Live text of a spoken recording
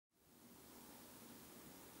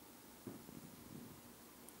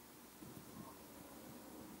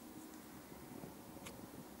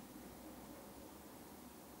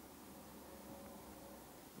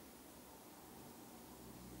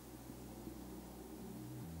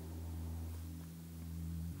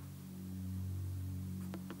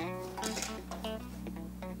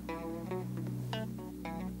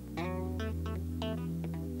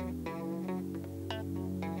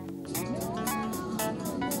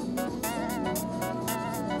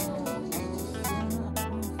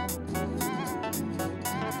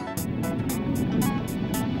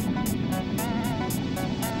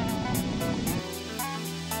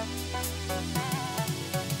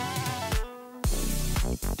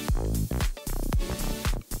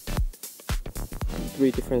3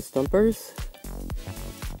 different stumpers.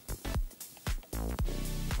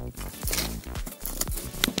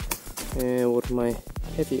 And with my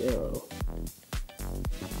heavy arrow.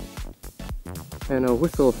 And a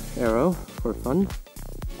whistle arrow for fun.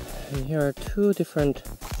 And here are 2 different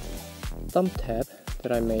thumb tab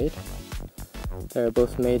that I made. They're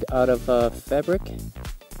both made out of fabric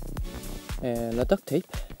and a duct tape.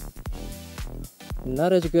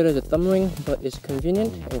 Not as good as a thumb ring, but it's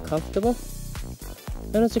convenient and comfortable,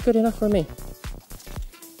 and it's good enough for me.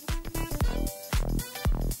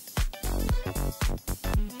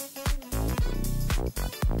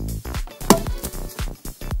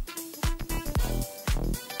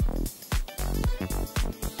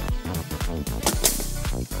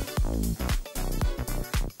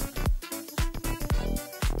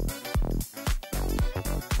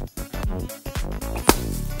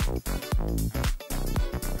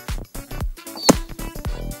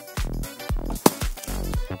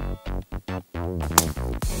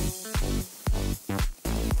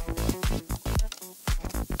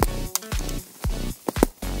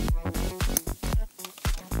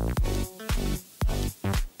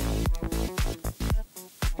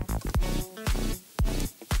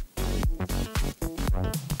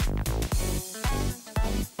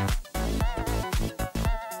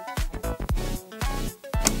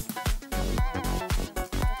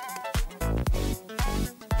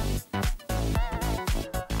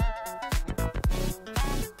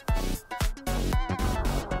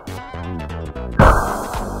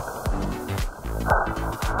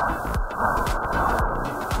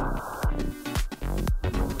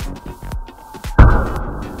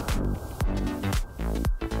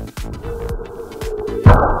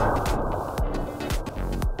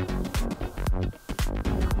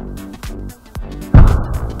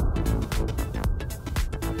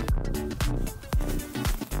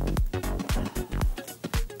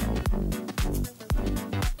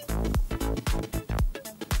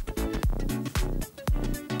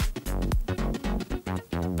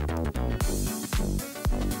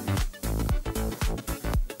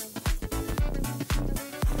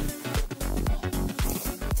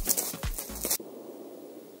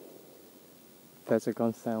 That's a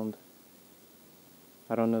gun sound.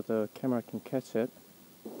 I don't know if the camera can catch it.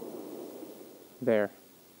 There.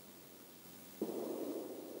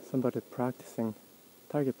 Somebody practicing,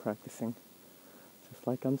 target practicing. Just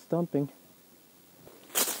like I'm stumping.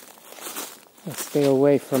 Let's stay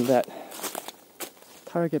away from that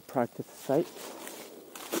target practice site.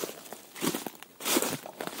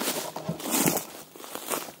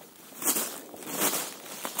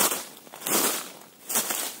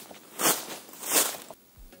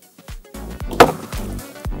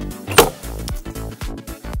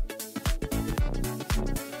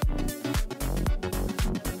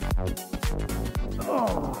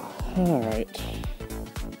 Alright.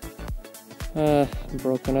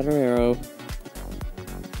 Broke another arrow.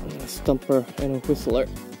 A stumper and a whistler.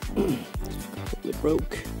 Completely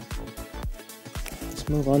broke. Let's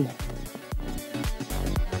move on.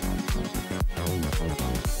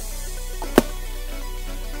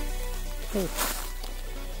 Okay.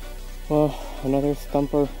 Well, another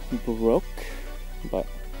stumper broke, but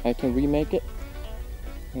I can remake it.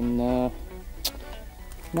 And now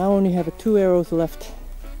I only have 2 arrows left.